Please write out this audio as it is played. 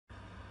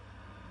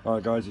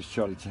Alright guys, it's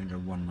Charlie Tango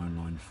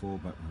 1994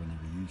 back with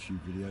another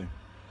YouTube video,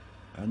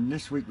 and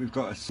this week we've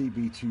got a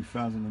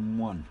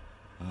CB2001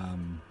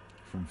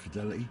 from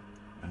Fidelity,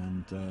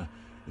 and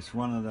it's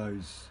one of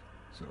those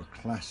sort of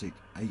classic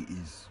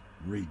 80s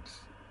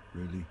rigs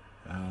really.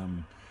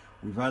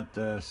 We've had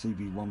the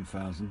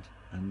CB1000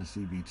 and the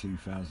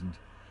CB2000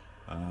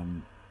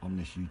 on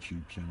this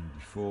YouTube channel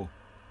before,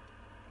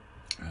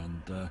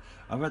 and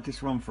I've had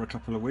this one for a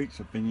couple of weeks.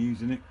 I've been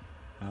using it,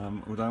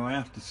 although I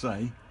have to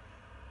say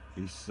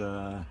it's sort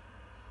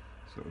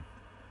of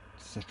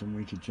second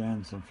week of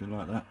Jan, something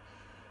like that.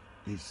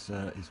 It's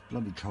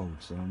bloody cold,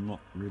 so I'm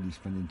not really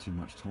spending too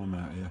much time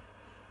out here.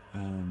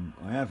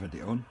 I have had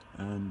it on,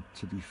 and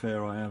to be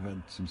fair, I have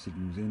had some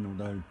signals in,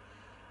 although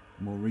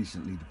more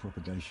recently the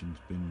propagation's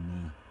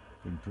been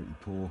pretty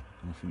poor,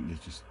 and I think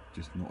there's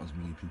just not as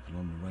many people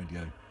on the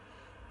radio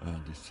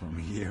this time of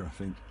year, I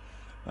think.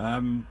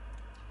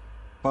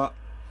 But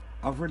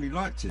I've really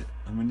liked it.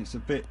 I mean, it's a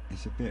bit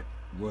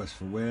worse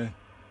for wear,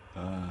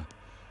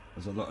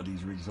 as a lot of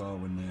these rigs are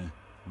when they're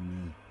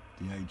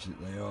the age that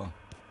they are,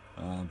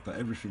 but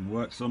everything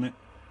works on it,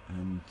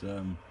 and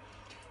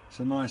it's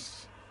a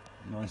nice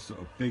sort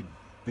of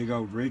big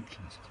old rig.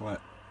 It's quite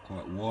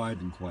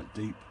wide and quite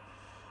deep,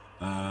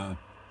 and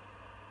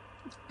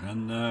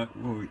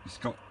well, it's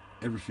got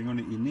everything on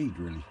it you need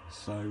really.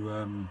 So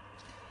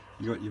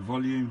you got your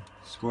volume,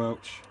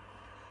 squelch,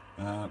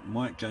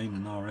 mic gain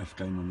and RF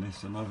gain on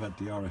this, and I've had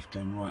the RF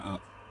gain right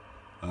up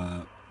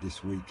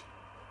this week,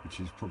 which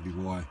is probably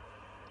why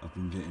I've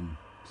been getting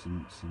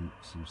some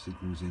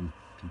signals in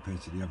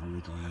compared to the other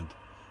rig I had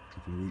a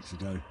couple of weeks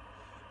ago.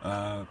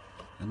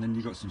 And then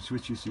you got some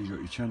switches, so you got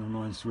your channel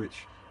 9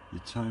 switch,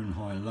 your tone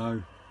high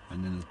low,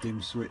 and then a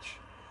dim switch.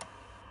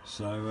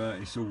 So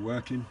it's all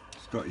working.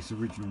 It's got its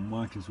original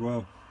mic as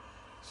well,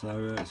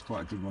 so it's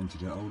quite a good one to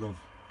get hold of.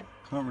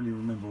 Can't really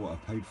remember what I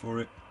paid for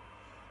it.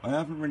 I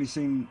haven't really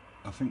seen,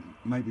 I think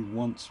maybe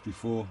once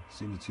before,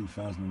 seen the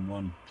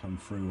 2001 come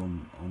through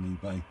on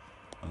eBay,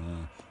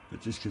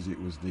 but just because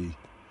it was the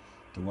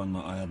one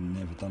that I had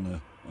never done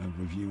a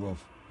review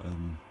of,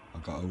 I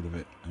got hold of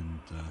it, and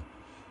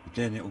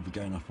again, it will be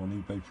going up on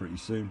eBay pretty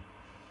soon.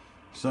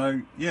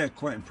 So yeah,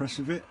 quite impressed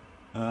with it.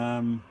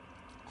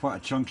 Quite a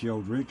chunky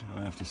old rig,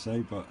 I have to say,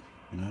 but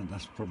you know,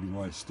 that's probably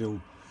why it's still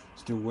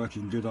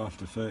working good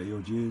after 30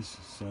 odd years.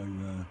 So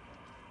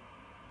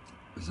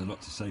there's a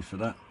lot to say for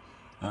that.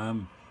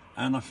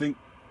 And I think,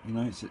 you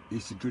know,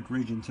 it's a good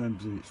rig in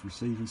terms of its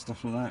receive and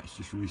stuff like that. It's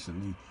just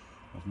recently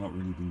I've not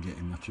really been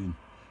getting much in,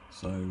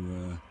 so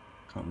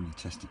can't really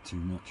test it too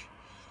much.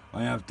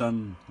 I have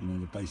done, you know,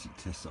 the basic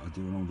tests that I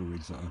do on all the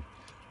rigs that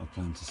I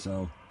plan to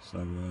sell.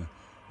 So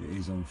it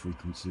is on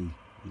frequency,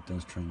 it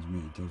does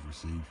transmit, it does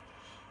receive,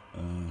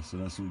 so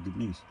that's all good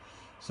news.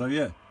 So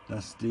yeah,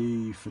 that's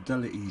the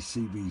Fidelity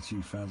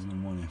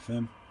CB2001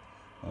 FM.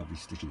 I'll be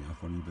sticking it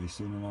up on eBay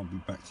soon, and I'll be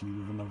back to you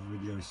with another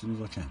video as soon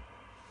as I can.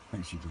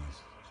 Thanks you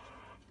guys.